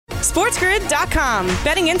SportsGrid.com.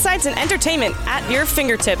 Betting insights and entertainment at your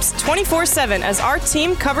fingertips 24/7 as our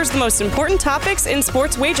team covers the most important topics in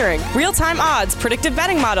sports wagering. Real-time odds, predictive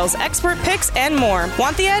betting models, expert picks, and more.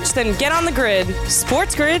 Want the edge? Then get on the grid.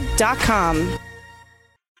 SportsGrid.com.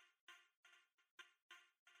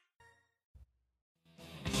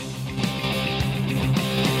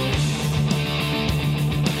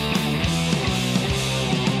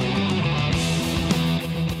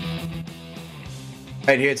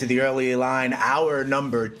 Right here to the early line, hour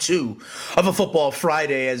number 2 of a Football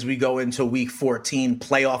Friday as we go into Week 14,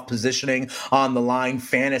 playoff positioning on the line,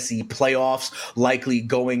 fantasy playoffs likely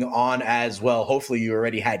going on as well. Hopefully you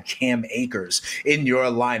already had Cam Akers in your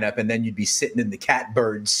lineup, and then you'd be sitting in the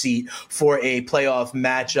catbird seat for a playoff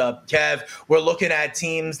matchup. Kev, we're looking at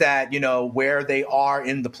teams that, where they are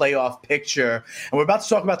in the playoff picture, and we're about to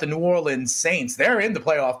talk about the New Orleans Saints. They're in the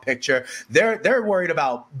playoff picture. They're worried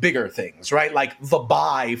about bigger things, right? Like the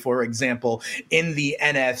bye, for example, in the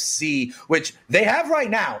NFC, which they have right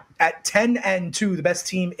now at 10-2, the best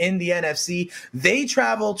team in the NFC. They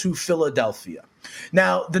travel to Philadelphia.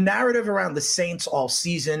 Now, the narrative around the Saints all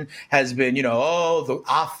season has been, the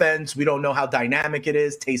offense, we don't know how dynamic it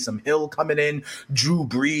is. Taysom Hill coming in, Drew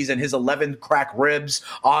Brees and his 11 crack ribs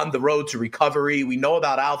on the road to recovery. We know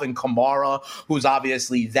about Alvin Kamara, who's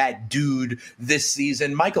obviously that dude this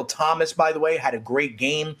season. Michael Thomas, by the way, had a great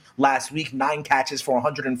game last week, 9 catches for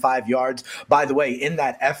 105 yards. By the way, in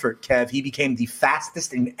that effort, Kev, he became the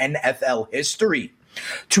fastest in NFL history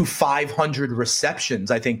to 500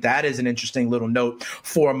 receptions. I think that is an interesting little note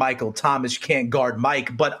for Michael Thomas. You can't guard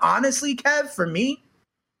Mike. But honestly, Kev, for me,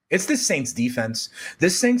 it's this Saints defense.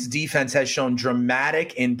 This Saints defense has shown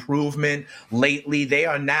dramatic improvement lately. They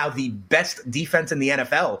are now the best defense in the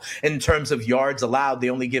NFL in terms of yards allowed. They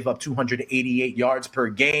only give up 288 yards per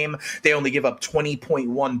game. They only give up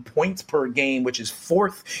 20.1 points per game, which is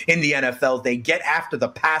 4th in the NFL. They get after the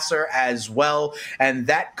passer as well, and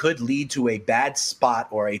that could lead to a bad spot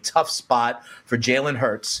or a tough spot for Jalen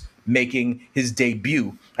Hurts making his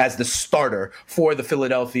debut as the starter for the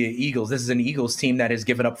Philadelphia Eagles. This is an Eagles team that has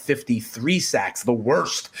given up 53 sacks, the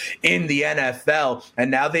worst in the NFL.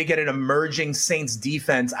 And now they get an emerging Saints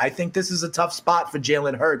defense. I think this is a tough spot for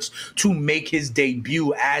Jalen Hurts to make his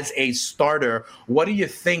debut as a starter. What do you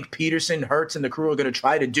think Peterson, Hurts, and the crew are going to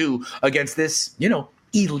try to do against this,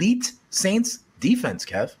 elite Saints defense,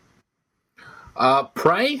 Kev?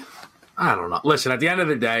 Pray? I don't know. Listen, at the end of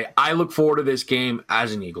the day, I look forward to this game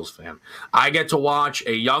as an Eagles fan. I get to watch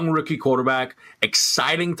a young rookie quarterback,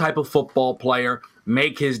 exciting type of football player,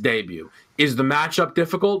 make his debut. Is the matchup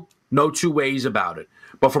difficult? No two ways about it.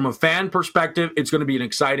 But from a fan perspective, it's going to be an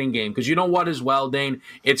exciting game. Because you know what as well, Dane?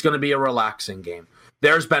 It's going to be a relaxing game.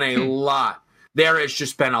 There's been a lot. There has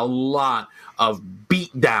just been a lot of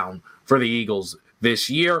beatdown for the Eagles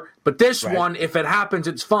this year. But this one, if it happens,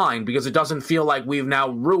 it's fine because it doesn't feel like we've now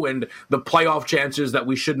ruined the playoff chances that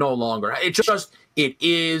we should no longer. It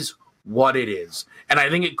is what it is. And I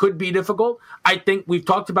think it could be difficult. I think we've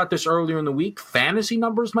talked about this earlier in the week. Fantasy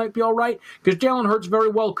numbers might be all right because Jalen Hurts very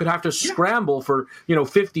well could have to scramble for,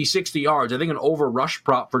 50, 60 yards. I think an over rush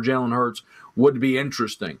prop for Jalen Hurts would be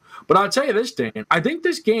interesting. But I'll tell you this, Dan, I think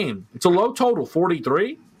this game, it's a low total,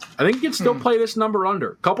 43. I think you can still play this number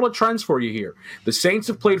under. A couple of trends for you here. The Saints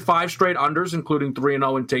have played 5 straight unders, including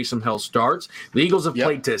 3-0 in Taysom Hill starts. The Eagles have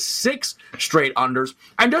played to 6 straight unders.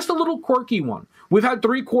 And just a little quirky one. We've had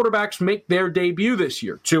 3 quarterbacks make their debut this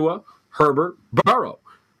year. Tua, Herbert, Burrow.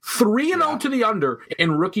 3-0 to the under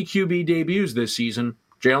in rookie QB debuts this season.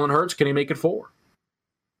 Jalen Hurts, can he make it 4?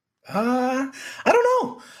 I don't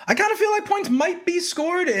know. I kind of feel like points might be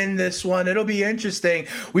scored in this one. It'll be interesting.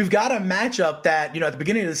 We've got a matchup that, at the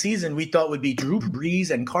beginning of the season, we thought would be Drew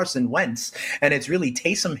Brees and Carson Wentz, and it's really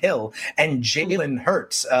Taysom Hill and Jalen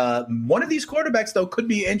Hurts. One of these quarterbacks, though, could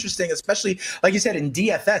be interesting, especially, like you said, in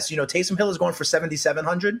DFS. Taysom Hill is going for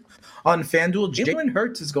 7,700 on FanDuel. Jalen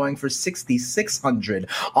Hurts is going for 6,600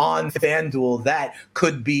 on FanDuel. That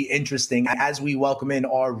could be interesting as we welcome in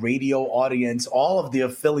our radio audience, all of the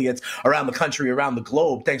affiliates around the country, around the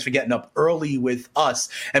globe. Thanks for getting up early with us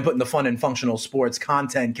and putting the fun and functional sports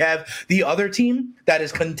content. Kev, the other team that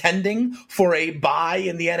is contending for a bye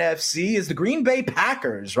in the NFC is the Green Bay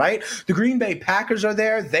Packers, right? The Green Bay Packers are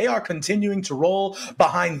there. They are continuing to roll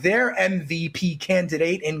behind their MVP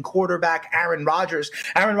candidate in quarterback Aaron Rodgers.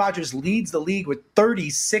 Aaron Rodgers leads the league with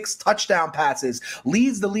 36 touchdown passes,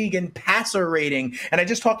 leads the league in passer rating. And I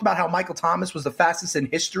just talked about how Michael Thomas was the fastest in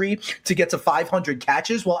history to get to 500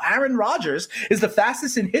 catches. Well, Aaron Rodgers is the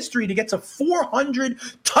fastest in history to get to 400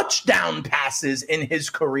 touchdown passes in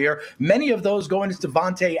his career. Many of those going to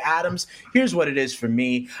Davante Adams. Here's what it is for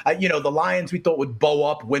me. The Lions we thought would bow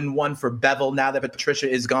up, win one for Bevel now that Patricia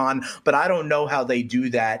is gone, but I don't know how they do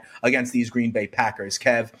that against these Green Bay Packers.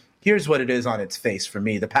 Kev, here's what it is on its face for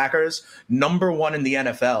me. The Packers, number one in the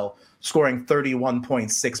NFL, scoring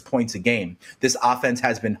 31.6 points a game. This offense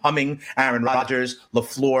has been humming. Aaron Rodgers,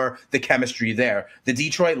 LaFleur, the chemistry there. The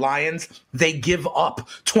Detroit Lions, they give up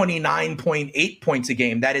 29.8 points a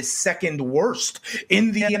game. That is second worst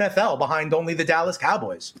in the NFL, behind only the Dallas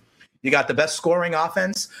Cowboys. You got the best scoring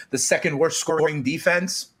offense, the second worst scoring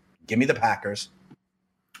defense. Give me the Packers.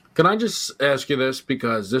 Can I just ask you this?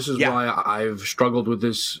 Because this is why I've struggled with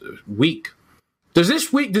this week. Does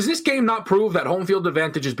this game not prove that home field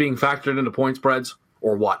advantage is being factored into point spreads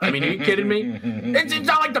or what? I mean, are you kidding me? It's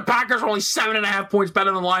not like the Packers are only 7.5 points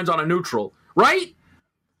better than the Lions on a neutral, right?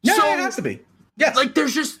 Yeah, so, it has to be. Yes. Like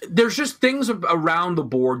there's just things around the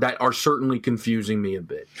board that are certainly confusing me a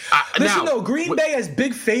bit. Listen, though, Green Bay as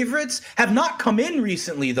big favorites have not come in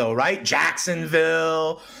recently, though, right?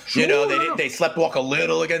 Jacksonville, sure. They sleptwalk a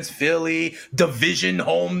little against Philly. Division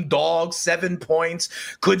home dog, 7 points.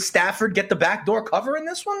 Could Stafford get the backdoor cover in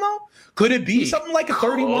this one, though? Could it be something like a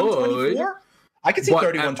 31-24? I could see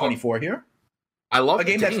 31-24 here. I love a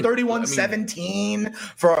game that's 31-17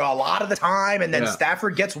 for a lot of the time, and then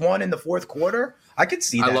Stafford gets one in the fourth quarter. I could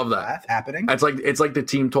see that. I love that happening. It's like the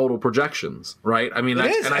team total projections, right? I mean,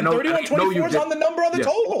 it is. And I know 31-24 is on the number on the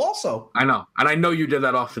total also. I know, and I know you did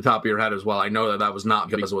that off the top of your head as well. I know that was not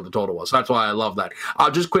because of what the total was. So that's why I love that.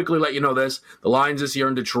 I'll just quickly let you know this: the Lions this year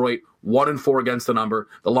in Detroit, 1-4 against the number.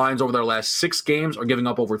 The Lions over their last 6 games are giving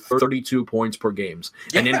up over 32 points per game.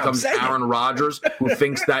 And in comes Aaron Rodgers, who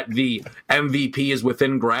thinks that the MVP is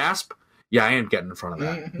within grasp. Yeah, I ain't getting in front of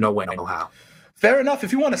that. No way, no how. Fair enough.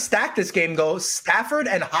 If you want to stack this game, go Stafford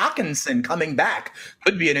and Hawkinson coming back.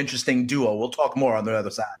 Could be an interesting duo. We'll talk more on the other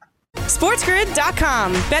side.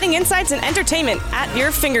 SportsGrid.com. Betting insights and entertainment at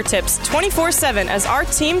your fingertips 24/7 as our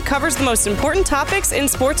team covers the most important topics in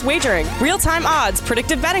sports wagering. Real-time odds,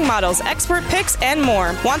 predictive betting models, expert picks, and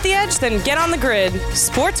more. Want the edge? Then get on the grid.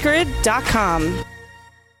 SportsGrid.com.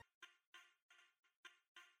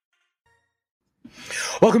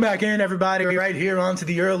 Welcome back in, everybody. Right here onto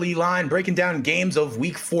the early line, breaking down games of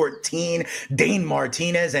Week 14. Dane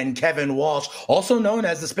Martinez and Kevin Walsh, also known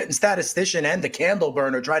as the Spittin' Statistician and the Candle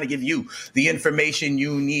Burner, trying to give you the information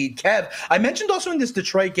you need. Kev, I mentioned also in this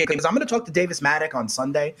Detroit game, because I'm going to talk to Davis Maddock on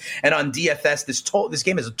Sunday, and on DFS, this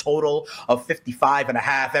game is a total of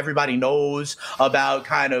 55.5. Everybody knows about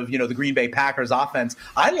kind of, the Green Bay Packers offense.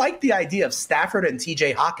 I like the idea of Stafford and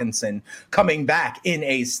TJ Hawkinson coming back in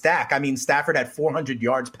a stack. I mean, Stafford had 400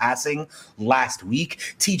 yards passing last week.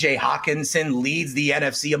 TJ Hawkinson leads the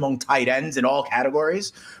NFC among tight ends in all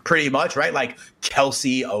categories, pretty much, right? Like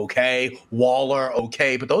Kelsey, okay. Waller,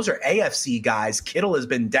 okay. But those are AFC guys. Kittle has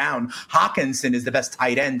been down. Hawkinson is the best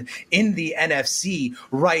tight end in the NFC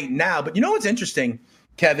right now. But you know what's interesting,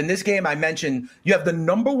 Kevin? This game I mentioned, you have the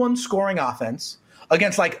number one scoring offense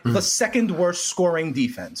against the second worst scoring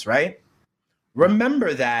defense, right?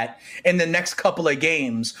 Remember that in the next couple of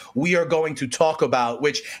games we are going to talk about,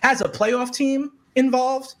 which has a playoff team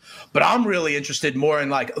involved, but I'm really interested more in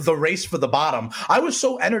the race for the bottom. I was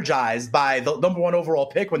so energized by the number one overall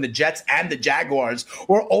pick when the Jets and the Jaguars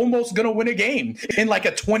were almost going to win a game in a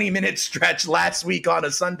 20-minute stretch last week on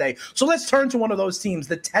a Sunday. So let's turn to one of those teams,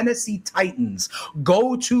 the Tennessee Titans.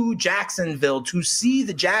 Go to Jacksonville to see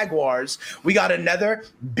the Jaguars. We got another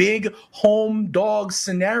big home dog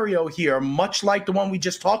scenario here, much like the one we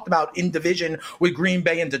just talked about in division with Green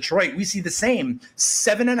Bay and Detroit. We see the same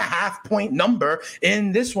 7.5 point number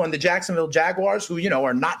in this one. The Jacksonville Jaguars, who,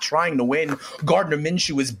 are not trying to win. Gardner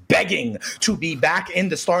Minshew is begging to be back in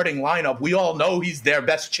the starting lineup. We all know he's their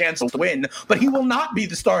best chance to win, but he will not be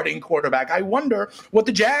the starting quarterback. I wonder what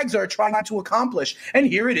the Jags are trying to accomplish. And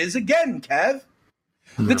here it is again, Kev.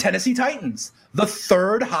 The Tennessee Titans, the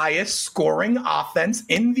third highest scoring offense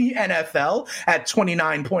in the NFL at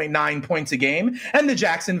 29.9 points a game, and the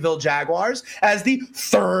Jacksonville Jaguars as the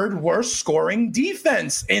third worst scoring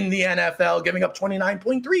defense in the NFL, giving up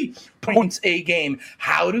 29.3 points a game.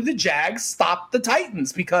 How do the Jags stop the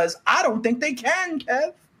Titans? Because I don't think they can,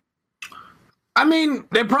 Kev. I mean,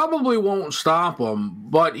 they probably won't stop them,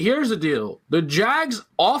 but here's the deal. The Jags,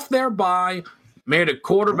 off their bye, made a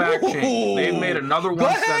quarterback change. They've made another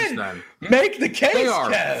one since then. Make the case, They are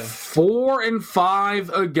Kev. 4-5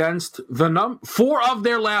 against the number. 4 of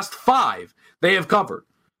their last 5 they have covered.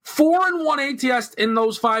 4-1 ATS in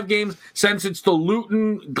those 5 games since it's the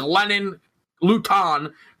Luton-Glennon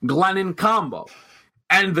combo.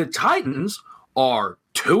 And the Titans are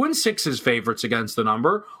 2-6 as favorites against the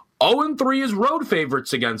number, 0-3 as road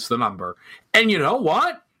favorites against the number. And you know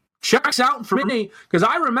what? Checks out for me, because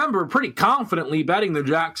I remember pretty confidently betting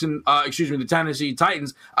the Tennessee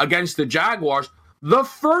Titans against the Jaguars the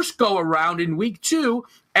first go around in week 2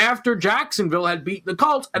 after Jacksonville had beaten the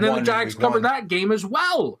Colts, and then the Jags covered that game as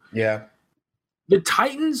well. Yeah. The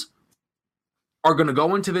Titans are going to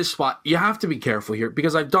go into this spot. You have to be careful here,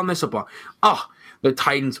 because I've done this a bunch. The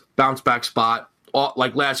Titans bounce back spot,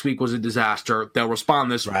 like last week was a disaster. They'll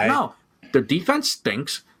respond this way. No, their defense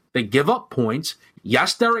stinks. They give up points.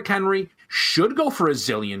 Yes, Derrick Henry should go for a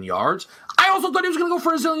zillion yards. I also thought he was going to go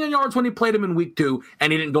for a zillion yards when he played him in week 2,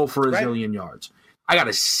 and he didn't go for a zillion yards. I got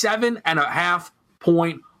a 7.5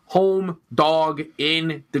 point home dog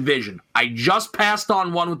in division. I just passed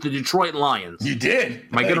on one with the Detroit Lions. You did.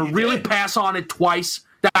 Am I going to really pass on it twice?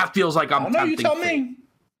 That feels like I'm tempting. You tell me.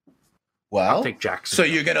 Well, I'll take Jackson. So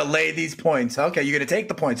you're going to lay these points. Okay, you're going to take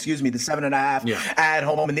the points, the 7.5 at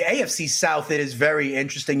home. In the AFC South, it is very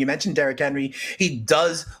interesting. You mentioned Derrick Henry. He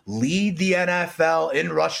does lead the NFL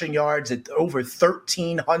in rushing yards at over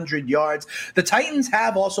 1,300 yards. The Titans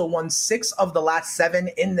have also won 6 of the last 7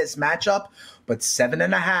 in this matchup. But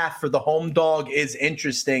 7.5 for the home dog is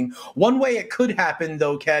interesting. One way it could happen,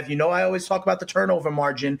 though, Kev, I always talk about the turnover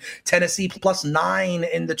margin. Tennessee +9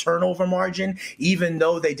 in the turnover margin, even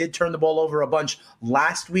though they did turn the ball over a bunch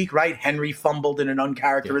last week, right? Henry fumbled in an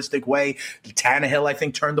uncharacteristic way. Tannehill, I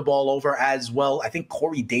think, turned the ball over as well. I think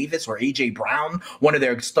Corey Davis or A.J. Brown, one of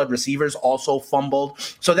their stud receivers, also fumbled.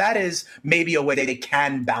 So that is maybe a way they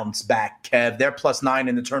can bounce back, Kev. They're +9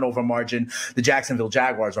 in the turnover margin. The Jacksonville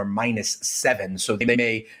Jaguars are -7. So they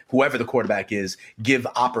may, whoever the quarterback is, give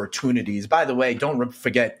opportunities. By the way, don't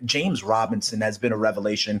forget, James Robinson has been a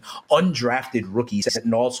revelation. Undrafted rookie,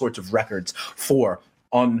 setting all sorts of records for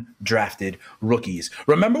undrafted rookies.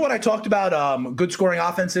 Remember what I talked about good scoring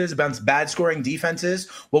offenses against bad scoring defenses?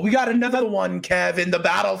 Well, we got another one, Kev, in the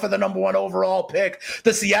battle for the number 1 overall pick.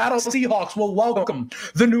 The Seattle Seahawks will welcome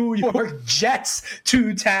the New York Jets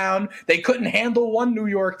to town. They couldn't handle one New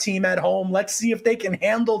York team at home. Let's see if they can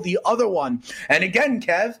handle the other one. And again,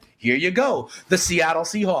 Kev, here you go. The Seattle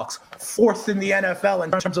Seahawks, 4th in the NFL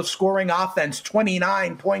in terms of scoring offense,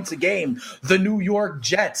 29 points a game. The New York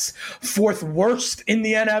Jets, 4th worst in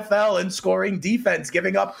the NFL in scoring defense,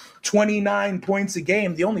 giving up 29 points a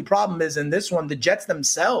game. The only problem is in this one, the Jets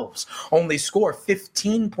themselves only score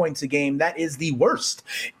 15 points a game. That is the worst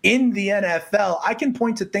in the NFL. I can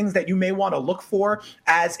point to things that you may want to look for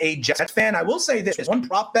as a Jets fan. I will say this, one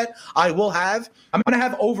prop bet I'm going to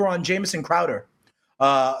have over on Jamison Crowder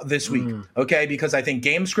this week, okay? Because I think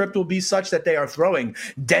game script will be such that they are throwing.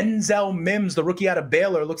 Denzel Mims, the rookie out of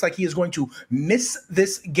Baylor, looks like he is going to miss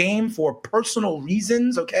this game for personal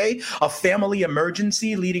reasons, okay? A family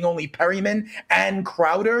emergency leading only Perryman and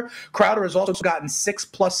Crowder. Crowder has also gotten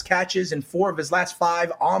 6+ catches in 4 of his last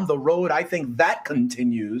 5 on the road. I think that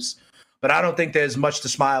continues. But I don't think there's much to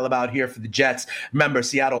smile about here for the Jets. Remember,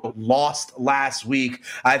 Seattle lost last week.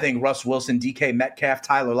 I think Russ Wilson, DK Metcalf,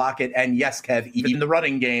 Tyler Lockett, and yes, Kev, even the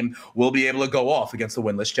running game will be able to go off against the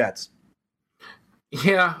winless Jets.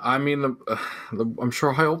 Yeah, I mean, I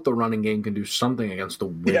hope the running game can do something against the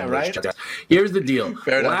winless Jets. Here's the deal.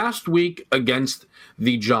 Last week against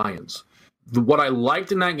the Giants, what I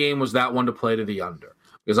liked in that game was that one to play to the under.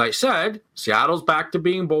 Because I said, Seattle's back to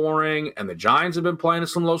being boring, and the Giants have been playing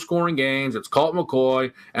some low-scoring games. It's Colt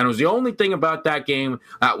McCoy, and it was the only thing about that game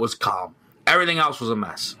that was calm. Everything else was a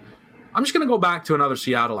mess. I'm just going to go back to another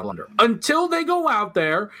Seattle under. Until they go out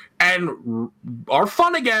there and are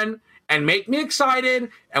fun again and make me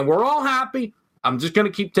excited, and we're all happy, I'm just going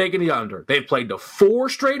to keep taking the under. They've played the 4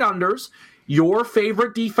 straight unders. Your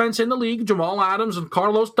favorite defense in the league, Jamal Adams and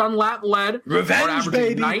Carlos Dunlap led. Revenge,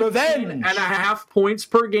 baby, revenge. 19.5 points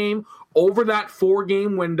per game over that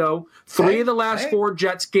 4-game window. 3 of the last 4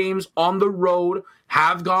 Jets games on the road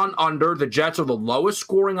have gone under. The Jets are the lowest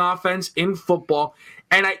scoring offense in football.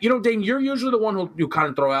 And, Dane, you're usually the one who you kind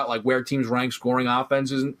of throw out, like, where teams rank scoring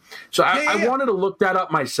offenses. So I wanted to look that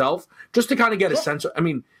up myself just to kind of get a sense of,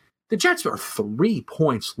 the Jets are 3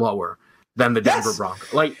 points lower than the Denver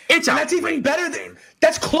Broncos. Like, it's outrageous. That's even better.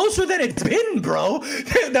 That's closer than it's been, bro.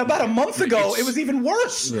 About a month ago, it was even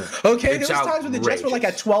worse. Yeah. Okay, there was times when the Jets were like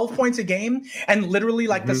at 12 points a game, and literally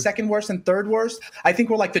like the second worst and third worst, I think,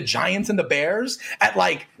 were like the Giants and the Bears at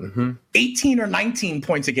like 18 or 19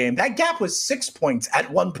 points a game. That gap was 6 points at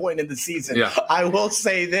one point in the season. Yeah. I will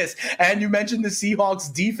say this. And you mentioned the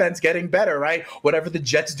Seahawks defense getting better, right? Whatever the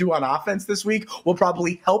Jets do on offense this week will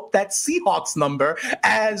probably help that Seahawks number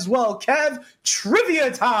as well. Kev, trivia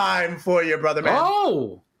time for you, brother man.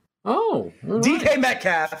 Oh. Right. DK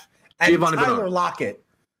Metcalf and Giovanni Tyler Bernard. Lockett.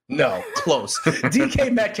 No, close.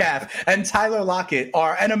 DK Metcalf and Tyler Lockett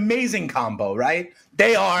are an amazing combo, right?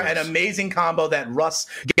 They are an amazing combo that Russ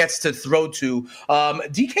gets to throw to.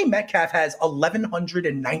 DK Metcalf has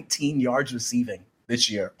 1,119 yards receiving this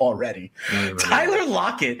year already. Tyler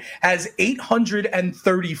Lockett has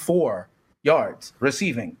 834 yards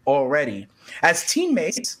receiving already. As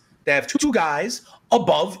teammates, they have two guys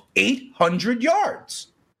above 800 yards.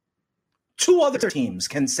 Two other teams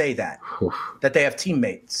can say that they have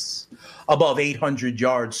teammates above 800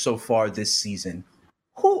 yards so far this season.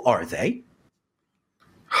 Who are they?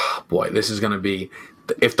 Boy, this is going to be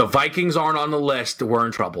 – if the Vikings aren't on the list, we're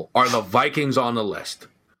in trouble. Are the Vikings on the list?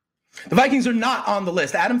 The Vikings are not on the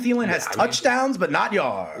list. Adam Thielen has touchdowns, but not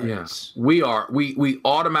yards. Yes, we are. We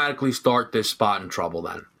automatically start this spot in trouble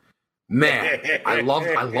then. Man, I love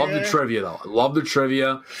the trivia, though. I love the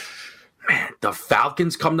trivia. Man, the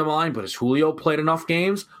Falcons come to mind, but has Julio played enough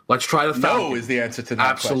games? Let's try the Falcons. No is the answer to that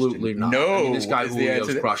Absolutely question. not. No, I mean, this guy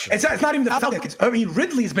Julio's crushing. It's not even the Falcons. I mean,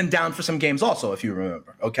 Ridley's been down for some games also, if you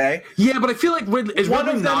remember, okay? Yeah, but I feel like Ridley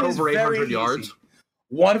not over 800 yards? Easy.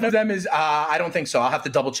 One of them is, I don't think so. I'll have to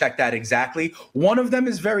double check that exactly. One of them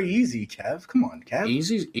is very easy, Kev. Come on, Kev.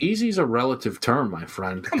 Easy's a relative term, my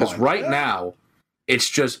friend. Because right now, it's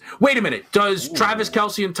just, wait a minute. Does Travis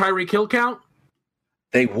Kelce and Tyreek Hill count?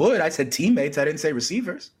 They would. I said teammates. I didn't say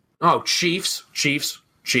receivers. Oh, Chiefs.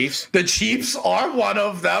 The Chiefs are one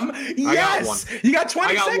of them. Yes. You got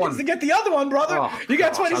 20 seconds to get the other one, brother. Oh, you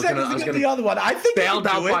got 20 seconds to get the other one. I think bailed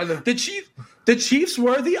out by the Chiefs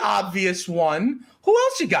were the obvious one. Who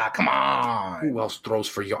else you got? Come on. Who else throws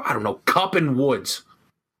for you? I don't know. Kupp and Woods.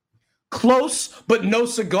 Close, but no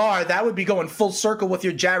cigar. That would be going full circle with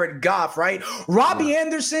your Jared Goff, right? Robbie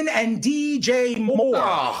Anderson and DJ Moore.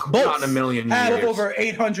 Both not in a million years. Have over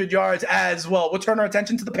 800 yards as well. We'll turn our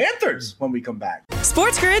attention to the Panthers when we come back.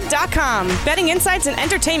 SportsGrid.com. Betting insights and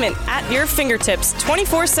entertainment at your fingertips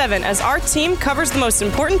 24/7 as our team covers the most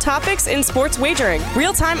important topics in sports wagering.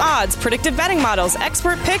 Real-time odds, predictive betting models,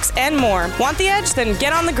 expert picks, and more. Want the edge? Then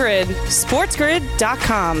get on the grid.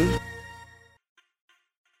 SportsGrid.com.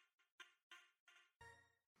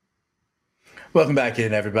 Welcome back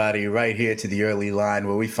in, everybody, right here to the early line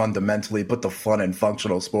where we fundamentally put the fun and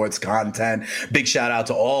functional sports content. Big shout out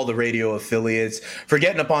to all the radio affiliates for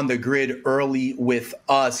getting up on the grid early with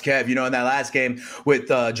us. Kev, you know, in that last game with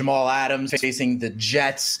Jamal Adams facing the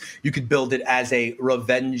Jets, you could build it as a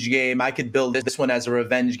revenge game. I could build this one as a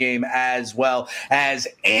revenge game as well, as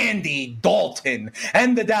Andy Dalton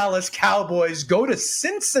and the Dallas Cowboys go to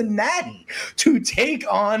Cincinnati to take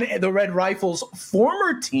on the Red Rifles'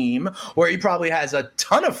 former team, where he probably has a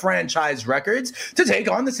ton of franchise records, to take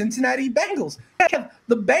on the Cincinnati Bengals.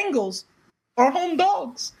 The Bengals are home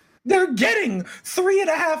dogs. They're getting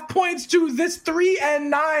 3.5 points to this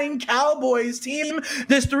 3-9 Cowboys team.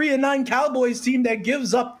 This 3-9 Cowboys team that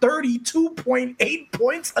gives up 32.8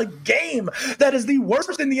 points a game. That is the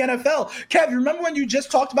worst in the NFL. Kev, you remember when you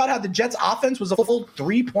just talked about how the Jets offense was a full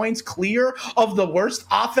 3 points clear of the worst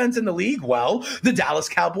offense in the league? Well, the Dallas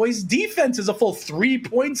Cowboys defense is a full 3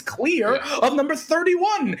 points clear of number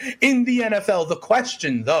 31 in the NFL. The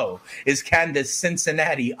question, though, is can this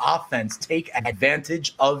Cincinnati offense take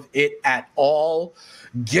advantage of it at all,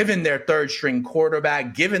 given their third string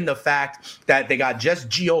quarterback, given the fact that they got just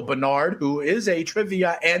Gio Bernard, who is a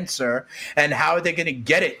trivia answer, and how are they going to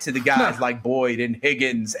get it to the guys like Boyd and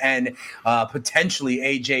Higgins and potentially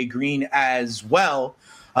AJ Green as well?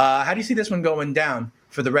 How do you see this one going down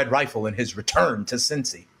for the Red Rifle in his return to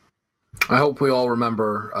Cincy? I hope we all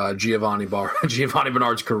remember Giovanni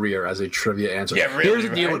Bernard's career as a trivia answer. Yeah, really, here's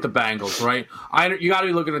the deal with the Bengals, right? You got to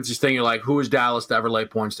be looking at this thing. You're like, who is Dallas to ever lay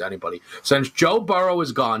points to anybody? Since Joe Burrow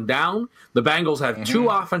has gone down, the Bengals have 2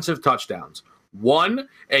 offensive touchdowns. One,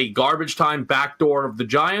 a garbage time backdoor of the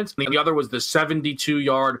Giants, and the other was the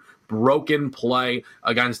 72-yard broken play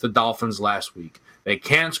against the Dolphins last week. They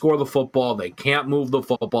can't score the football. They can't move the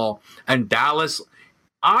football. And Dallas,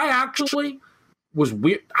 was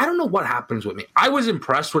weird. I don't know what happens with me. I was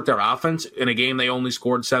impressed with their offense in a game they only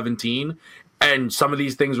scored 17, and some of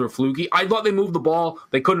these things were fluky. I thought they moved the ball.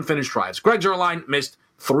 They couldn't finish drives. Greg Zuerlein missed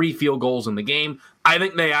 3 field goals in the game. I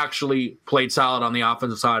think they actually played solid on the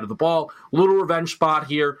offensive side of the ball. Little revenge spot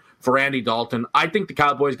here for Andy Dalton. I think the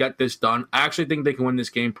Cowboys get this done. I actually think they can win this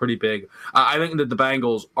game pretty big. I think that the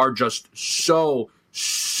Bengals are just so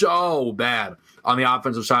bad on the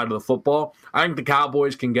offensive side of the football. I think the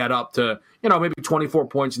Cowboys can get up to, maybe 24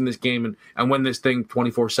 points in this game and win this thing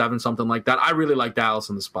 24-7, something like that. I really like Dallas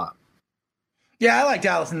in the spot. Yeah, I like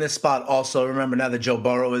Dallas in this spot also. Remember, now that Joe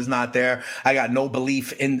Burrow is not there, I got no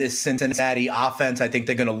belief in this Cincinnati offense. I think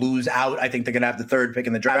they're going to lose out. I think they're going to have the third pick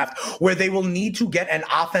in the draft, where they will need to get an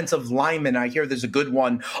offensive lineman. I hear there's a good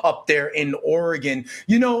one up there in Oregon.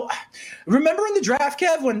 Remember in the draft,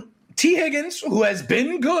 Kev, when T. Higgins, who has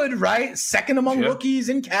been good, right? Second among rookies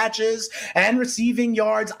in catches and receiving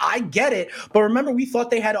yards. I get it. But remember, we thought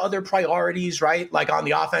they had other priorities, right? Like on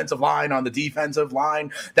the offensive line, on the defensive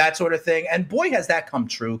line, that sort of thing. And boy, has that come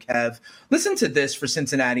true, Kev. Listen to this for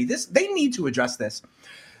Cincinnati. They need to address this.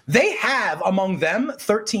 They have among them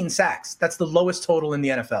 13 sacks. That's the lowest total in the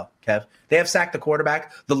NFL, Kev. They have sacked the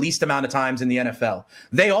quarterback the least amount of times in the NFL.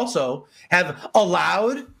 They also have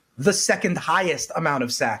allowed the second highest amount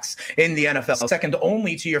of sacks in the NFL, second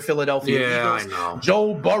only to your Philadelphia Eagles. I know.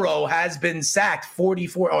 Joe Burrow has been sacked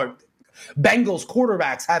 44, or Bengals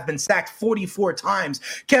quarterbacks have been sacked 44 times.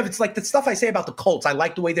 Kev, it's like the stuff I say about the Colts. I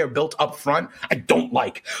like the way they're built up front. I don't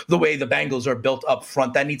like the way the Bengals are built up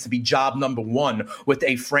front. That needs to be job number one with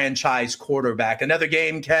a franchise quarterback. Another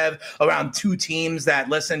game, Kev, around two teams that,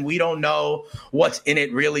 listen, we don't know what's in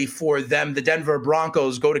it really for them. The Denver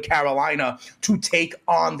Broncos go to Carolina to take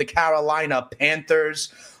on the Carolina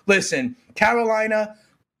Panthers. Listen, Carolina,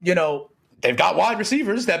 they've got wide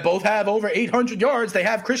receivers that both have over 800 yards. They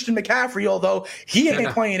have Christian McCaffrey, although he ain't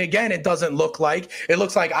playing again, it doesn't look like. It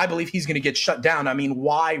looks like, I believe he's going to get shut down. I mean,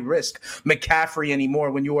 why risk McCaffrey anymore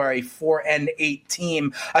when you are a 4-8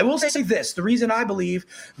 team? I will say this. The reason I believe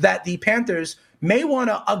that the Panthers may want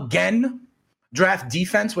to again draft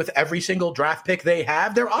defense with every single draft pick they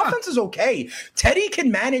have. Their offense is okay. Teddy can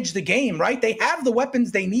manage the game, right? They have the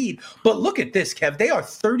weapons they need. But look at this, Kev. They are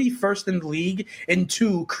 31st in the league in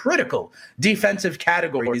two critical defensive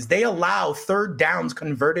categories. They allow third downs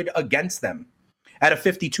converted against them at a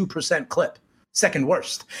 52% clip. Second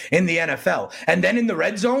worst in the NFL. And then in the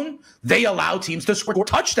red zone, they allow teams to score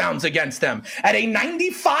touchdowns against them at a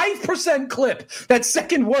 95% clip. That's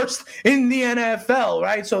second worst in the NFL,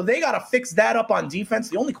 right? So they got to fix that up on defense.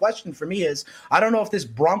 The only question for me is, I don't know if this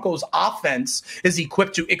Broncos offense is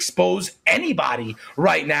equipped to expose anybody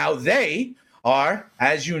right now. They are,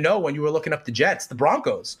 as you know, when you were looking up the Jets, the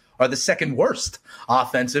Broncos are the second worst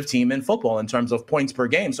offensive team in football in terms of points per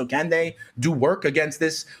game. So can they do work against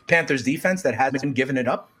this Panthers defense that has been giving it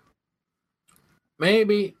up?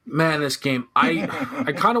 Maybe. Man, this game, I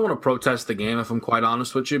kind of want to protest the game, if I'm quite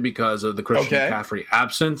honest with you, because of the Christian McCaffrey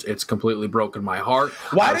absence. It's completely broken my heart.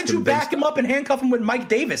 Why didn't you back him up and handcuff him with Mike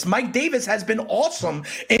Davis? Mike Davis has been awesome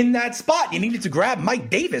in that spot. You needed to grab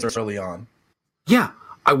Mike Davis early on. Yeah,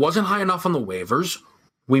 I wasn't high enough on the waivers.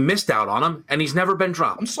 We missed out on him, and he's never been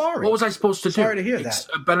dropped. I'm sorry. What was I supposed to do? Sorry to hear that.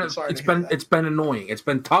 It's been annoying. It's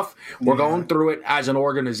been tough. We're going through it as an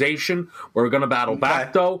organization. We're going to battle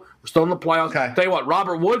back, though. We're still in the playoffs. I'll tell you what,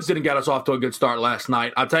 Robert Woods didn't get us off to a good start last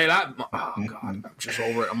night. I'll tell you that. Oh, God, I'm just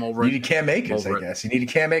over it. I'm over it. You need Cam Akers, I guess. You need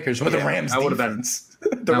Cam Akers with the Rams defense.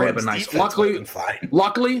 That would have been nice.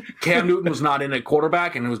 Luckily, Cam Newton was not in at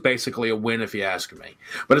quarterback, and it was basically a win, if you ask me.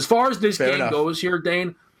 But as far as this game goes here,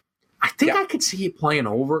 Dane, I think I could see it playing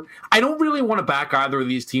over. I don't really want to back either of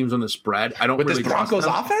these teams on the spread. I don't with really this Broncos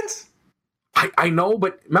offense? I know,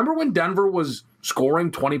 but remember when Denver was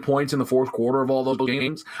scoring 20 points in the fourth quarter of all those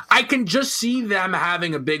games? I can just see them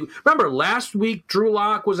having a big... Remember, last week, Drew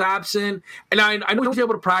Lock was absent, and I know he was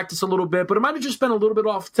able to practice a little bit, but it might have just been a little bit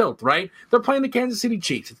off tilt, right? They're playing the Kansas City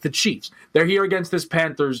Chiefs. It's the Chiefs. They're here against this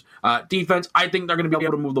Panthers defense. I think they're going to be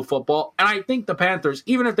able to move the football, and I think the Panthers,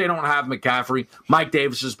 even if they don't have McCaffrey, Mike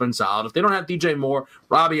Davis has been solid. If they don't have DJ Moore,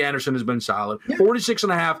 Robbie Anderson has been solid.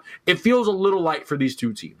 46.5, it feels a little light for these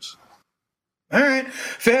two teams. All right,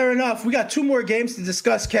 fair enough. We got two more games to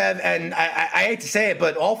discuss, Kev, and I hate to say it,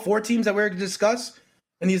 but all four teams that we're going to discuss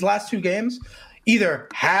in these last two games either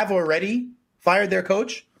have already fired their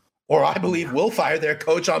coach or I believe will fire their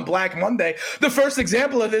coach on Black Monday. The first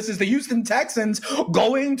example of this is the Houston Texans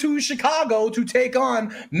going to Chicago to take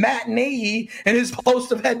on Matt Nagy and his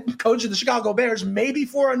post of head coach of the Chicago Bears, maybe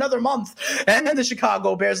for another month. And the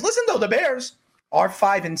Chicago Bears, listen though, the Bears are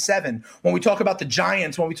 5-7. When we talk about the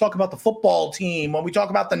Giants, when we talk about the football team, when we talk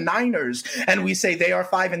about the Niners, and we say they are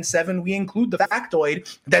 5-7, we include the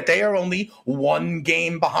factoid that they are only one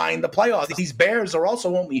game behind the playoffs. These Bears are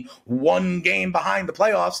also only one game behind the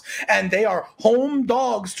playoffs, and they are home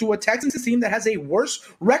dogs to a Texans team that has a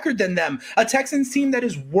worse record than them, a Texans team that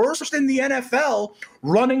is worse in the NFL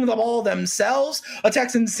running the ball themselves, a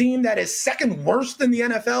Texans team that is second worst in the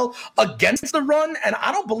NFL against the run, and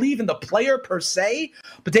I don't believe in the player per se,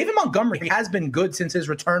 but David Montgomery has been good since his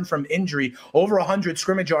return from injury, over 100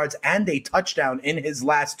 scrimmage yards and a touchdown in his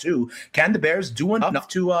last two. Can the Bears do enough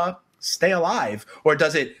to stay alive, or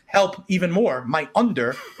does it help even more my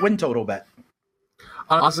under win total bet?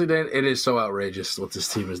 Honestly, Dan, it is so outrageous what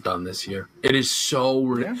this team has done this year. It is so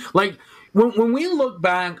like when we look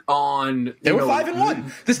back on they were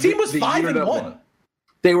 5-1. This team was 5-1.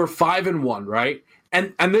 They were 5-1, right?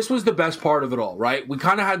 And this was the best part of it all, right? We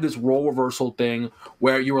kind of had this role reversal thing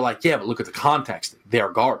where you were like, yeah, but look at the context. They're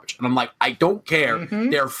garbage. And I'm like, I don't care. Mm-hmm.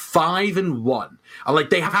 They're 5-1. I'm like,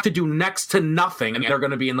 they have to do next to nothing, and they're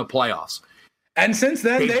going to be in the playoffs. And since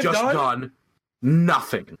then, they've just done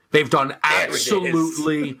nothing. They've done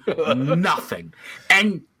absolutely nothing.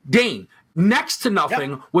 And Dane, next to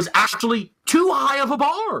nothing was actually too high of a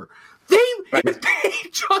bar. If they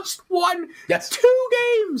just won 2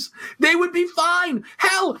 games, they would be fine.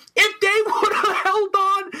 Hell, if they would have held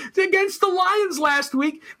on against the Lions last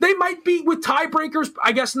week, they might be with tiebreakers.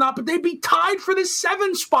 I guess not, but they'd be tied for the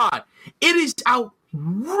 7 spot. It is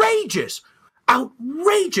outrageous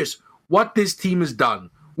what this team has done.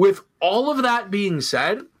 With all of that being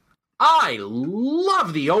said, I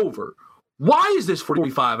love the over. Why is this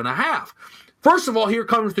 45.5? First of all, here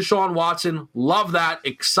comes Deshaun Watson. Love that.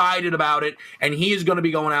 Excited about it. And he is going to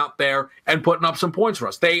be going out there and putting up some points for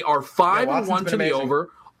us. They are 5-1 to the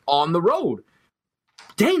over on the road.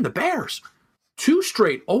 Dang, the Bears. 2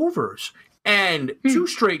 straight overs and 2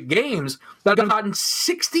 straight games that have gotten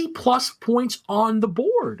 60-plus points on the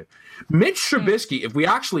board. Mitch Trubisky, if we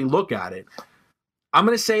actually look at it, I'm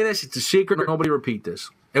going to say this. It's a secret. Nobody repeat this.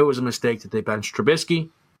 It was a mistake that they benched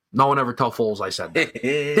Trubisky. No one ever tell Foles I said that.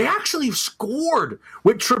 They actually scored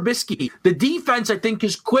with Trubisky. The defense, I think,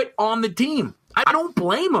 has quit on the team. I don't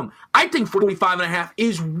blame them. I think 45.5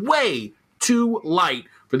 is way too light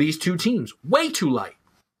for these 2 teams. Way too light.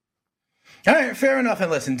 All right, fair enough. And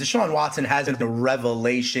listen, Deshaun Watson has been a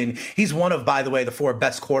revelation. He's one of, by the way, the 4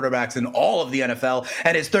 best quarterbacks in all of the NFL,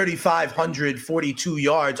 and his 3,542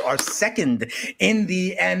 yards are second in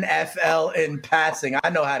the NFL in passing. I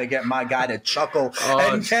know how to get my guy to chuckle.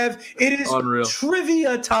 And Kev, it is unreal.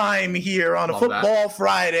 Trivia time here on a Football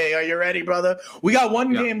Friday. Are you ready, brother? We got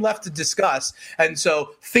one game left to discuss, and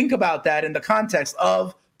so think about that in the context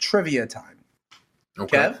of trivia time.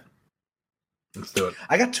 Okay. Kev? Let's do it.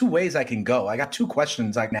 I got 2 ways I can go. I got 2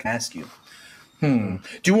 questions I can ask you. Do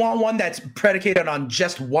you want one that's predicated on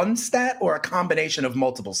just one stat or a combination of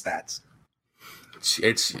multiple stats?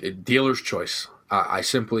 It's dealer's choice. I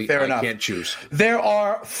can't choose. There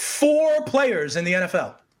are 4 players in the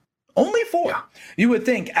NFL. Only 4. Yeah. You would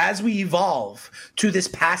think as we evolve to this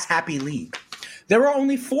pass-happy league, there are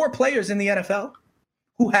only 4 players in the NFL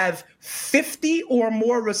who have 50 or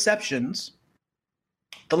more receptions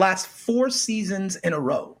the last 4 seasons in a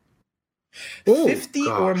row. 50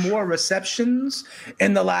 or more receptions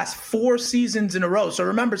in the last 4 seasons in a row. So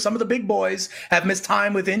remember, some of the big boys have missed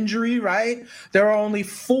time with injury, right? There are only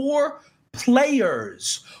 4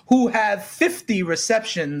 players who have 50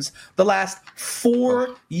 receptions the last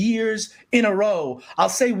 4 years in a row.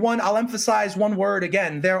 I'll emphasize one word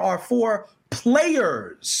again. There are 4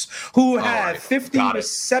 players who have 50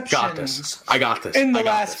 receptions I got this. in the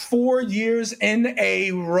last 4 years in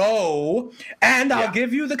a row. And I'll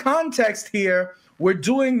give you the context here. We're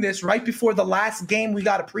doing this right before the last game we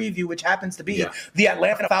got a preview, which happens to be the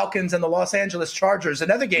Atlanta Falcons and the Los Angeles Chargers.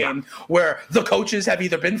 Another game where the coaches have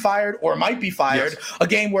either been fired or might be fired. A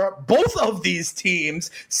game where both of these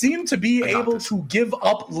teams seem to be able to give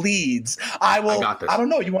up leads. I don't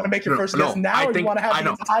know. You want to make your first guess now, or you want to have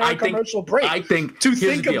the entire commercial break to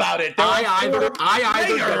think about it? I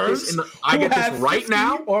get this right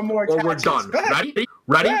now, or we're done.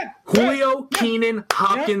 Ready? Julio, Keenan,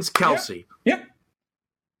 Hopkins, Kelsey.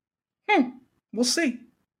 We'll see.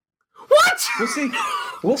 What?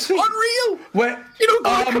 We'll see. Unreal. You don't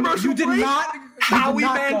go to commercial you did break? not. Howie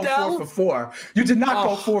Mandel. Go 4 for 4. You did not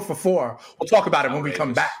go 4 for 4. We'll talk about it when we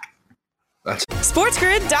come back.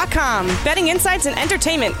 SportsGrid.com. Betting insights and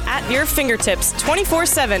entertainment at your fingertips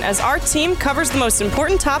 24/7 as our team covers the most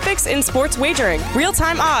important topics in sports wagering.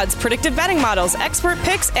 Real-time odds, predictive betting models, expert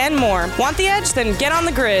picks, and more. Want the edge? Then get on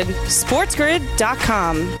the grid.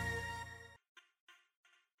 SportsGrid.com.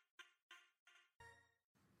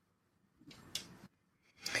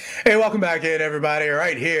 Hey, welcome back in, everybody.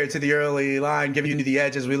 Right here to the early line, giving you the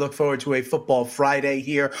edge as we look forward to a Football Friday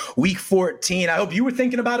here, Week 14. I hope you were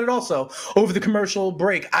thinking about it also over the commercial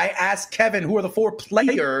break. I asked Kevin, who are the 4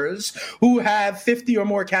 players who have 50 or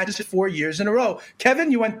more catches 4 years in a row?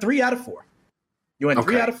 Kevin, you went 3 out of 4.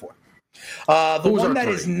 3 out of 4. The one that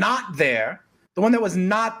is not there. The one that was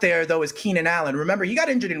not there, though, is Keenan Allen. Remember, he got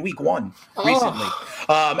injured in Week 1 recently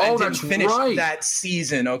and didn't finish that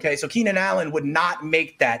season, okay? So Keenan Allen would not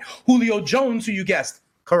make that. Julio Jones, who you guessed,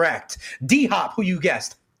 correct. D-Hop, who you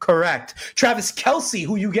guessed, Correct. Travis Kelce,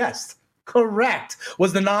 who you guessed. Correct.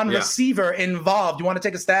 Was the non-receiver involved. You want to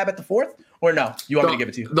take a stab at the fourth? Or no? You want me to give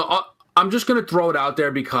it to you? I'm just going to throw it out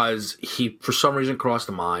there because he, for some reason, crossed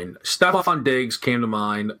the mind. Stephon Diggs came to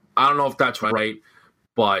mind. I don't know if that's right,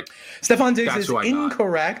 but Stephon Diggs is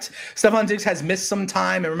incorrect. Stephon Diggs has missed some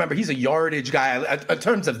time. And remember, he's a yardage guy. In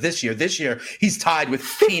terms of this year, he's tied with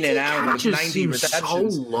Keenan Allen with 90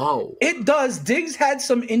 receptions. So low. It does. Diggs had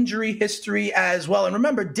some injury history as well. And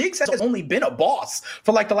remember, Diggs has only been a boss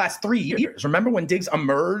for like the last 3 years. Remember when Diggs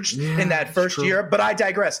emerged in that first year? But I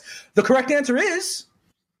digress. The correct answer is...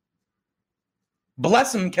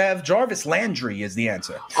 Bless him, Kev. Jarvis Landry is the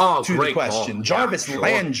answer to the question. Call. Jarvis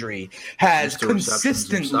Landry has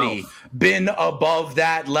consistently been above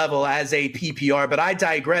that level as a PPR, but I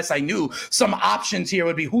digress. I knew some options here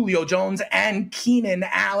would be Julio Jones and Keenan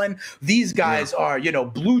Allen. These guys are,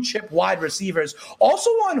 blue chip wide receivers.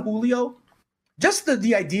 Also on Julio, just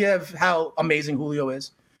the idea of how amazing Julio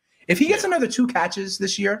is. If he gets another 2 catches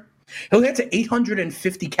this year, he'll get to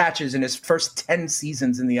 850 catches in his first 10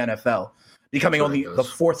 seasons in the NFL. Becoming only the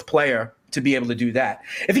 4th player to be able to do that.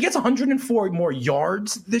 If he gets 104 more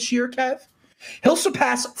yards this year, Kev, he'll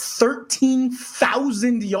surpass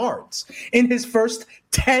 13,000 yards in his first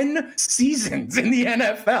 10 seasons in the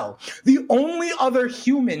NFL. The only other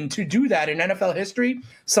human to do that in NFL history,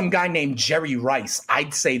 some guy named Jerry Rice.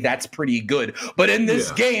 I'd say that's pretty good. But in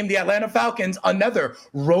this game, the Atlanta Falcons, another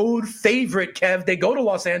road favorite, Kev, they go to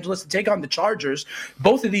Los Angeles to take on the Chargers.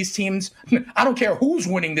 Both of these teams, I don't care who's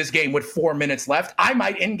winning this game with 4 minutes left. I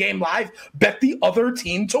might in-game live bet the other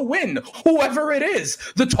team to win, whoever it is.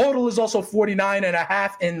 The total is also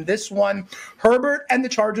 49.5 in this one. Herbert and the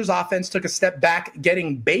Chargers offense took a step back, getting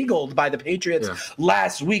bageled by the Patriots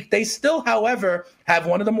last week. They still, however, have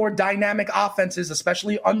one of the more dynamic offenses,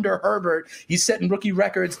 especially under Herbert. He's setting rookie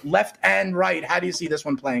records left and right. How do you see this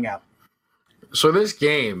one playing out? So this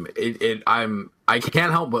game, I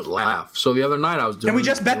can't help but laugh. So the other night I was doing... Can we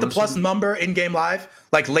just bet the plus number in game live?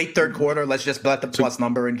 Like late third quarter, let's just bet the plus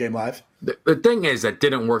number in game live. The thing is that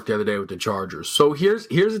didn't work the other day with the Chargers. So here's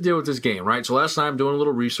the deal with this game, right? So last night I'm doing a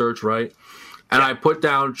little research, right? And I put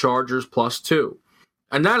down Chargers +2.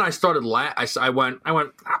 And then I started I went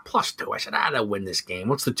 +2. I said, they'll win this game.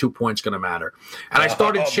 What's the 2 points going to matter? And I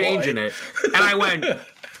started changing it. And I went,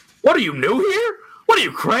 what are you, new here? What are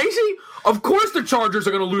you, crazy? Of course the Chargers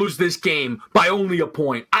are going to lose this game by only a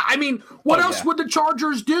point. I mean, what else would the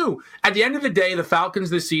Chargers do? At the end of the day, the Falcons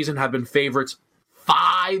this season have been favorites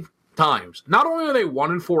 5 times. Not only are they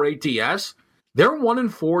 1-4 ATS, they're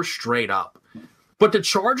 1-4 straight up. But the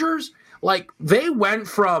Chargers, they went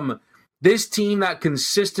from this team that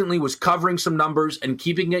consistently was covering some numbers and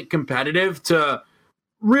keeping it competitive to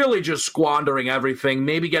really just squandering everything,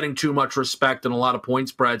 maybe getting too much respect and a lot of point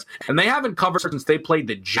spreads. And they haven't covered since they played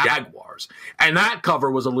the Jaguars. And that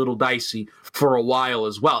cover was a little dicey for a while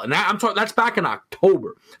as well. And that's back in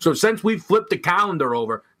October. So since we flipped the calendar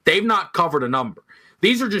over, they've not covered a number.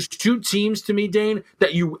 These are just 2 teams to me, Dane,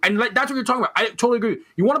 that's what you're talking about. I totally agree.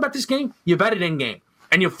 You want to bet this game? You bet it in game.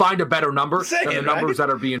 And you find a better number than the numbers that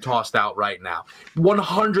are being tossed out right now.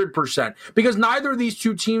 100%. Because neither of these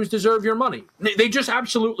 2 teams deserve your money. They just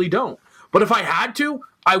absolutely don't. But if I had to,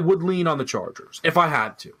 I would lean on the Chargers. If I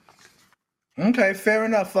had to. Okay, fair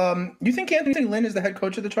enough. You think Anthony Lynn is the head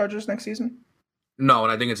coach of the Chargers next season? No,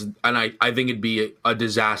 and I think it'd be a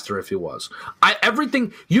disaster if he was.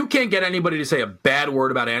 You can't get anybody to say a bad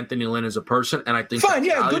word about Anthony Lynn as a person, and I think fine,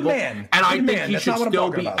 yeah, good man. And I think he should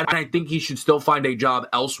still be, and I think he should still find a job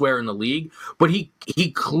elsewhere in the league. But he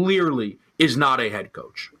clearly is not a head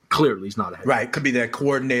coach. Clearly, he's not a head coach. Right, could be their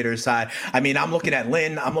coordinator side. I mean, I'm looking at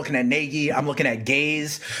Lynn, I'm looking at Nagy, I'm looking at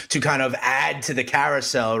Gaze to kind of add to the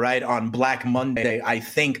carousel, right, on Black Monday. I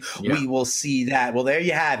think we will see that. Well, there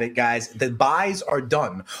you have it, guys. The buys are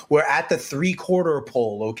done. We're at the 3-quarter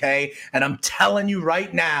poll, okay? And I'm telling you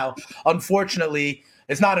right now, unfortunately,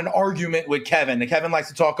 it's not an argument with Kevin. Kevin likes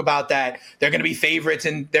to talk about that. They're going to be favorites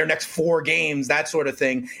in their next 4 games, that sort of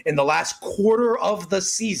thing. In the last quarter of the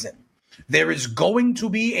season, there is going to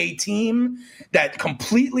be a team that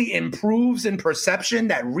completely improves in perception,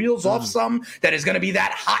 that reels off some, that is going to be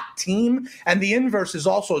that hot team. And the inverse is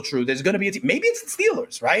also true. There's going to be a team, maybe it's the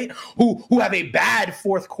Steelers, right? Who have a bad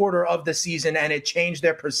 4th quarter of the season and it changed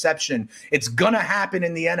their perception. It's going to happen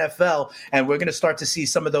in the NFL. And we're going to start to see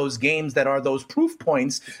some of those games that are those proof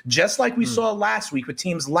points, just like we saw last week with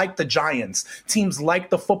teams like the Giants, teams like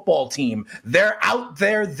the football team. They're out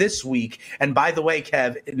there this week. And by the way,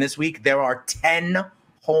 Kev, in this week, there are 10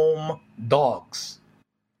 home dogs.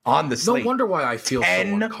 on the slate. No wonder why I feel so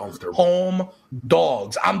 10 uncomfortable. home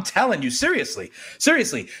dogs. I'm telling you, seriously.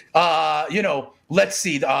 Let's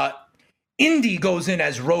see. Indy goes in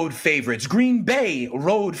as road favorites. Green Bay,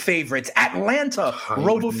 road favorites. Atlanta,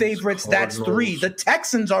 road favorites. That's 3. The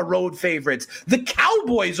Texans are road favorites. The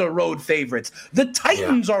Cowboys are road favorites. The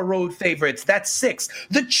Titans are road favorites. That's 6.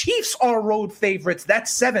 The Chiefs are road favorites. That's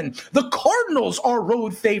 7. The Cardinals are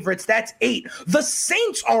road favorites. That's 8. The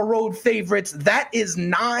Saints are road favorites. That is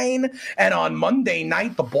 9. And on Monday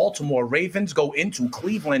night, the Baltimore Ravens go into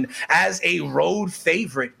Cleveland as a road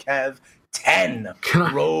favorite, Kev. 10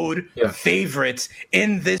 road favorites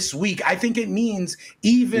in this week. I think it means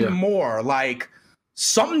even more like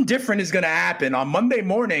something different is going to happen. On Monday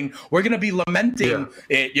morning, we're going to be lamenting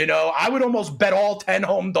it. I would almost bet all 10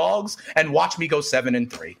 home dogs and watch me go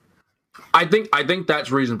 7-3. I think that's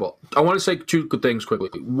reasonable. I want to say 2 good things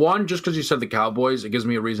quickly. One, just because you said the Cowboys, it gives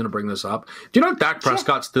me a reason to bring this up. Do you know Dak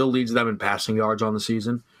Prescott still leads them in passing yards on the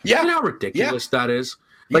season? Yeah. You know how ridiculous that is?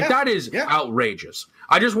 That is outrageous.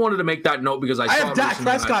 I just wanted to make that note because I have Dak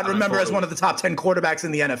Prescott, remember, as one of the top 10 quarterbacks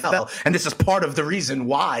in the NFL. And this is part of the reason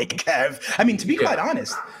why, Kev. I mean, to be quite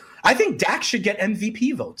honest, I think Dak should get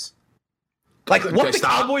MVP votes. Like what the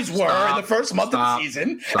Cowboys were in the first month of the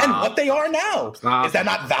season and what they are now. Is that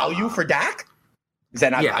not value for Dak? Is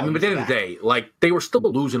that not? Yeah, I mean, but at the end of the day, like they were still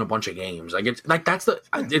losing a bunch of games. Like it's like that's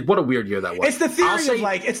what a weird year that was. It's the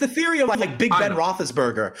theory of like Big Ben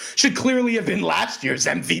Roethlisberger should clearly have been last year's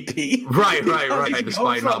MVP. Right.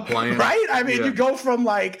 Despite not playing, right? I mean, you go from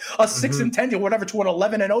like a 6-10 or whatever to an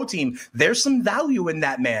 11-0 team. There's some value in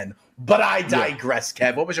that man. But I digress,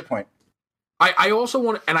 Kev. What was your point? I also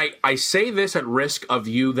want, and I say this at risk of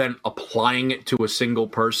you then applying it to a single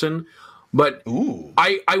person, but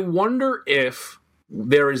I wonder if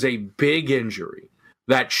there is a big injury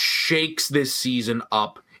that shakes this season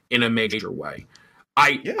up in a major way.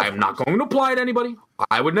 I'm not going to apply it to anybody.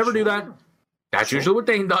 I would never do that. That's usually what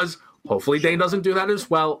Dane does. Hopefully Dane doesn't do that as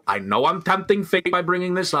well. I know I'm tempting fate by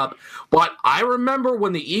bringing this up, but I remember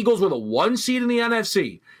when the Eagles were the 1 seed in the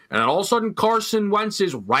NFC, and then all of a sudden Carson Wentz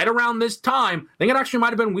is right around this time. I think it actually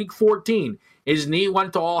might have been week 14. His knee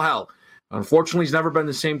went to all hell. Unfortunately, he's never been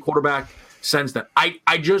the same quarterback since then.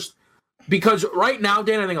 Because right now,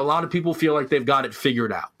 Dan, I think a lot of people feel like they've got it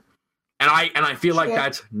figured out. And I feel like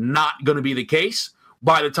that's not going to be the case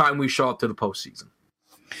by the time we show up to the postseason.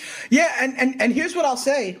 Yeah, and here's what I'll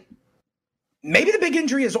say. Maybe the big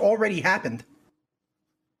injury has already happened.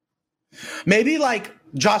 Maybe like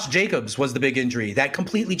Josh Jacobs was the big injury that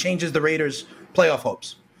completely changes the Raiders' playoff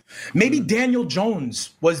hopes. Maybe Daniel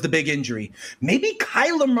Jones was the big injury. Maybe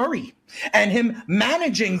Kyler Murray and him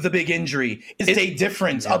managing the big injury is a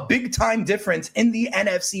difference, a big-time difference in the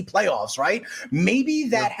NFC playoffs, right? Maybe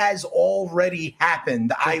that has already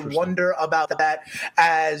happened. I wonder about that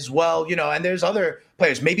as well, and there's other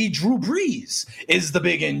players. Maybe Drew Brees is the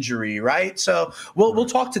big injury, right? So we'll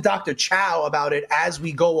talk to Dr. Chow about it as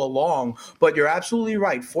we go along, but you're absolutely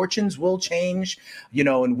right. Fortunes will change,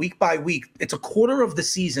 and week by week. It's a quarter of the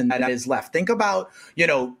season that is left. Think about,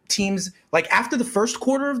 teams like after the first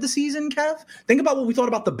quarter of the season, Kev, think about what we thought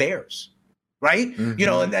about the Bears, right?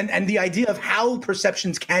 And the idea of how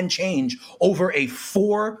perceptions can change over a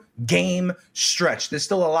 4-game stretch. There's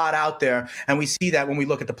still a lot out there, and we see that when we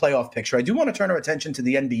look at the playoff picture. I do want to turn our attention to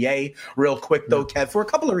the NBA real quick, though, Kev, for a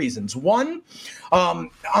couple of reasons. One, on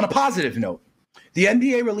a positive note, the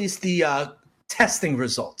NBA released the testing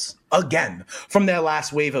results again from their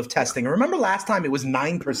last wave of testing. Remember last time it was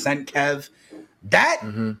 9%, Kev? That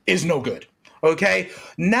is no good. Okay,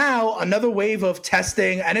 now another wave of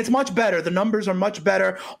testing, and it's much better. The numbers are much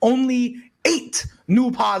better. Only 8 new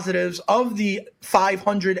positives of the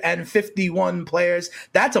 551 players.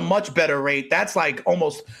 That's a much better rate. That's like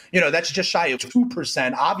almost, that's just shy of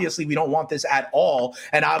 2%. Obviously, we don't want this at all.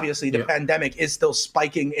 And obviously, the pandemic is still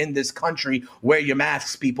spiking in this country. Wear your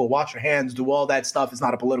masks, people. Wash your hands. Do all that stuff. It's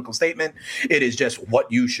not a political statement. It is just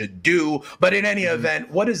what you should do. But in any event,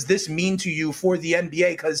 what does this mean to you for the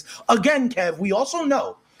NBA? Because again, Kev, we also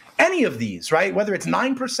know any of these, right? Whether it's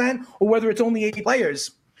 9% or whether it's only 80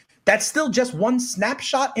 players, that's still just one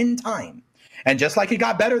snapshot in time. And just like it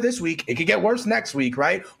got better this week, it could get worse next week,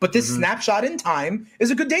 right? But this snapshot in time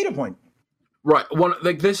is a good data point. Right.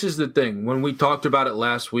 This is the thing. When we talked about it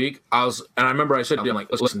last week, I remember I said,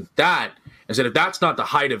 listen, I said, if that's not the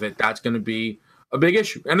height of it, that's going to be a big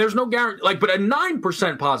issue. And there's no guarantee, but a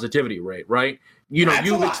 9% positivity rate, right?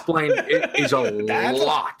 You've explained it is a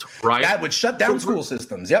lot, right? That would shut down school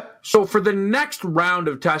systems. Yep. So for the next round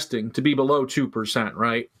of testing to be below 2%,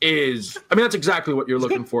 right, that's exactly what you're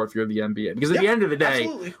looking for if you're the NBA. Because at the end of the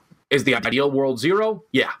day, is the ideal world 0?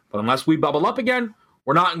 Yeah. But unless we bubble up again,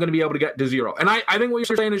 we're not going to be able to get to 0. And I think what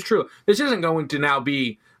you're saying is true. This isn't going to now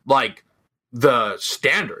be like the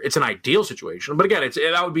standard. It's an ideal situation. But again,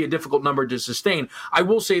 that would be a difficult number to sustain. I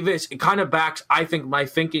will say this. It kind of backs, I think, my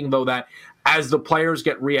thinking, though, that as the players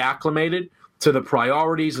get reacclimated to the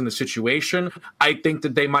priorities and the situation, I think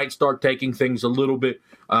that they might start taking things a little bit,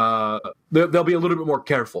 they'll be a little bit more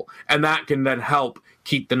careful. And that can then help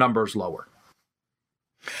keep the numbers lower.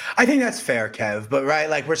 I think that's fair, Kev. But right,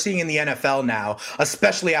 like we're seeing in the NFL now,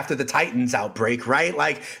 especially after the Titans outbreak, right?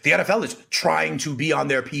 Like the NFL is trying to be on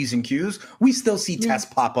their P's and Q's. We still see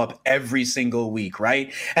tests pop up every single week,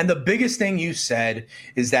 right? And the biggest thing you said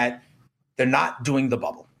is that they're not doing the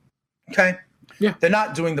bubble. Okay? Yeah. They're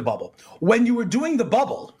not doing the bubble. When you were doing the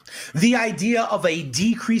bubble, the idea of a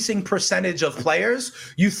decreasing percentage of players,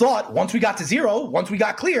 you thought once we got to 0, once we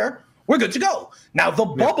got clear, we're good to go. Now, the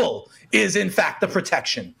bubble is, in fact, the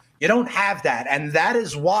protection. You don't have that. And that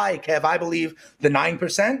is why, Kev, I believe the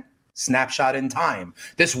 9%, snapshot in time.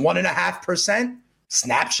 This 1.5%,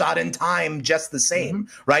 snapshot in time just the same,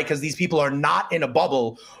 right? Because these people are not in a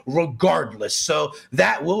bubble regardless. So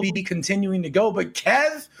that will be continuing to go. But,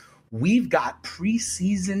 Kev, we've got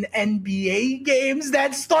preseason NBA games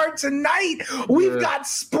that start tonight. We've got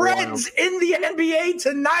spreads in the NBA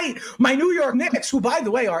tonight. My New York Knicks, who, by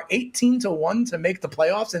the way, are 18-1 to make the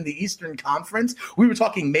playoffs in the Eastern Conference. We were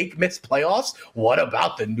talking miss playoffs. What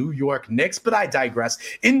about the New York Knicks? But I digress.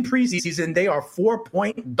 In preseason, they are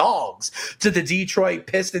 4-point dogs to the Detroit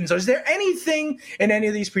Pistons. Is there anything in any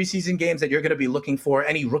of these preseason games that you're going to be looking for?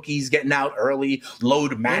 Any rookies getting out early,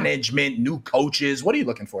 load management, new coaches? What are you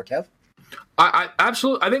looking for, Kev? I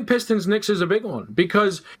absolutely. I think Pistons Knicks is a big one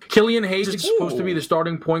because Killian Hayes is supposed to be the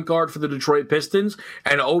starting point guard for the Detroit Pistons,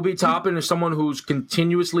 and Obi Toppin is someone who's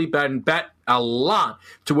continuously been bet a lot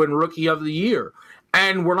to win Rookie of the Year.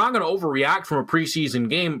 And we're not going to overreact from a preseason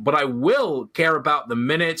game, but I will care about the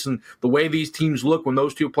minutes and the way these teams look when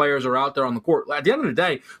those two players are out there on the court. At the end of the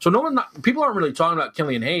day, so people aren't really talking about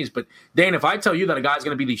Killian Hayes, but Dane, if I tell you that a guy's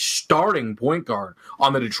going to be the starting point guard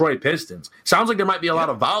on the Detroit Pistons, sounds like there might be a lot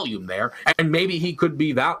of volume there, and maybe he could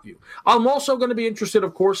be value. I'm also going to be interested,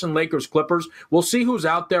 of course, in Lakers Clippers. We'll see who's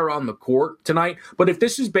out there on the court tonight, but if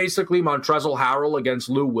this is basically Montrezl Harrell against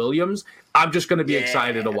Lou Williams, I'm just going to be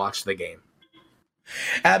excited to watch the game.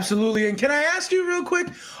 Absolutely. And can I ask you real quick,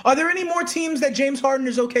 are there any more teams that James Harden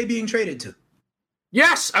is okay being traded to?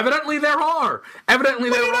 Yes, evidently there are.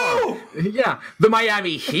 Yeah, the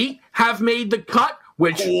Miami Heat have made the cut,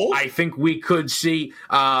 which I think we could see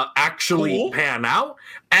actually pan out.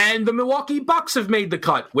 And the Milwaukee Bucks have made the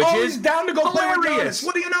cut, which is down to go hilarious.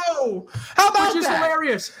 What do you know? How about that? Which is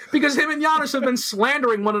hilarious because him and Giannis have been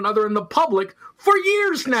slandering one another in the public for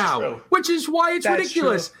years now, which is why it's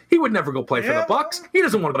ridiculous. True. He would never go play for the Bucks. He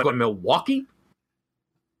doesn't want to go to Milwaukee.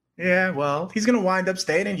 Yeah, well, he's going to wind up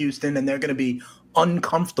staying in Houston, and they're going to be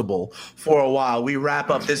uncomfortable for a while. We wrap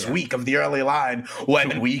up this week of the early line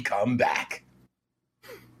when we come back.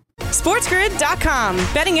 SportsGrid.com.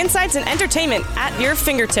 Betting insights and entertainment at your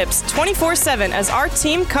fingertips 24/7 as our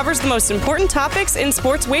team covers the most important topics in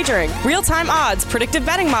sports wagering. Real-time odds, predictive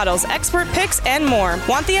betting models, expert picks, and more.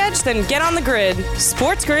 Want the edge? Then get on the grid.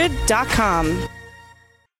 SportsGrid.com.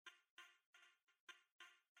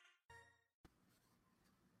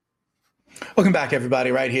 Welcome back,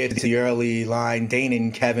 everybody, right here to the early line. Dane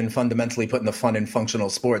and Kevin fundamentally putting the fun in functional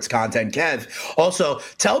sports content. Kev, also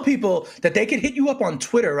tell people that they could hit you up on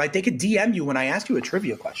Twitter, right? They could DM you when I ask you a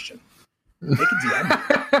trivia question. They could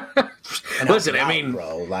DM you. Listen, I mean,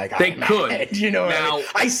 bro, like, they could. You know, now, I mean?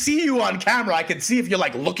 I see you on camera. I can see if you're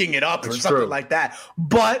like looking it up or something like that.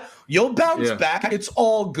 But you'll bounce back. It's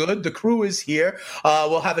all good. The crew is here.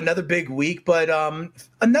 We'll have another big week. But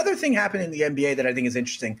another thing happened in the NBA that I think is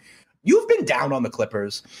interesting. You've been down on the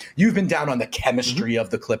Clippers. You've been down on the chemistry of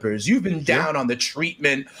the Clippers. You've been down on the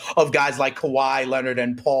treatment of guys like Kawhi Leonard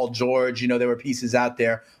and Paul George. You know, there were pieces out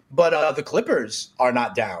there. But the Clippers are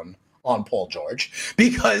not down on Paul George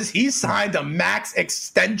because he signed a max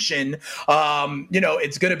extension.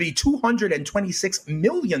 It's going to be $226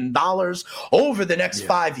 million over the next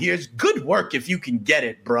 5 years. Good work if you can get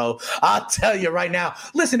it, bro. I'll tell you right now.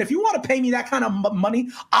 Listen, if you want to pay me that kind of money,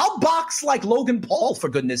 I'll box like Logan Paul, for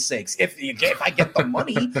goodness sakes. If I get the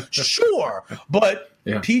money, sure. But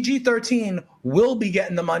PG-13 will be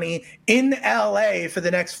getting the money in LA for the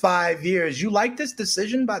next 5 years. You like this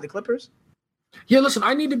decision by the Clippers? Yeah, listen,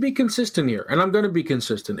 I need to be consistent here, and I'm going to be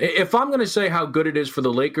consistent. If I'm going to say how good it is for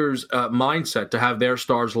the Lakers' mindset to have their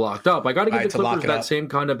stars locked up, I got to give the Clippers that same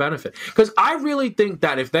kind of benefit. Because I really think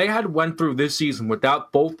that if they had went through this season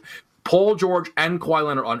without both Paul George and Kawhi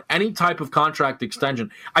Leonard on any type of contract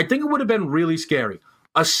extension, I think it would have been really scary,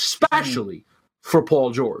 especially for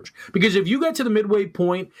Paul George. Because if you get to the midway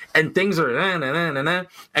point and things are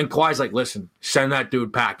and Kawhi's like, listen, send that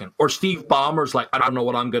dude packing. Or Steve Ballmer's like, I don't know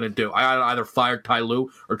what I'm going to do. I gotta either fire Ty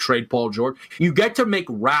Lue or trade Paul George. You get to make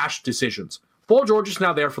rash decisions. Paul George is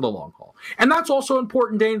now there for the long haul. And that's also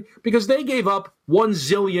important, Dane, because they gave up 1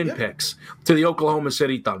 zillion picks to the Oklahoma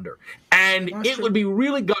City Thunder. And it would be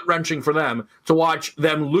really gut-wrenching for them to watch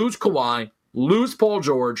them lose Kawhi, lose Paul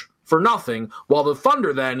George for nothing, while the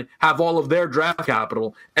Thunder then have all of their draft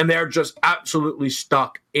capital, and they're just absolutely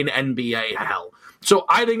stuck in NBA hell. So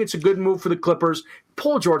I think it's a good move for the Clippers.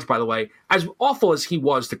 Paul George, by the way, as awful as he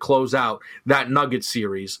was to close out that Nuggets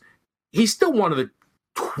series, he's still one of the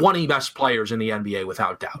 20 best players in the NBA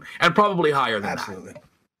without doubt, and probably higher than that.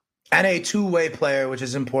 And a two-way player, which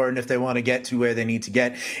is important if they want to get to where they need to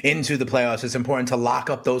get into the playoffs. It's important to lock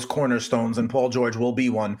up those cornerstones, and Paul George will be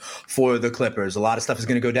one for the Clippers. A lot of stuff is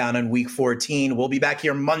going to go down in Week 14. We'll be back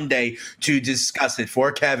here Monday to discuss it.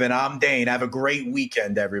 For Kevin, I'm Dane. Have a great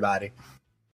weekend, everybody.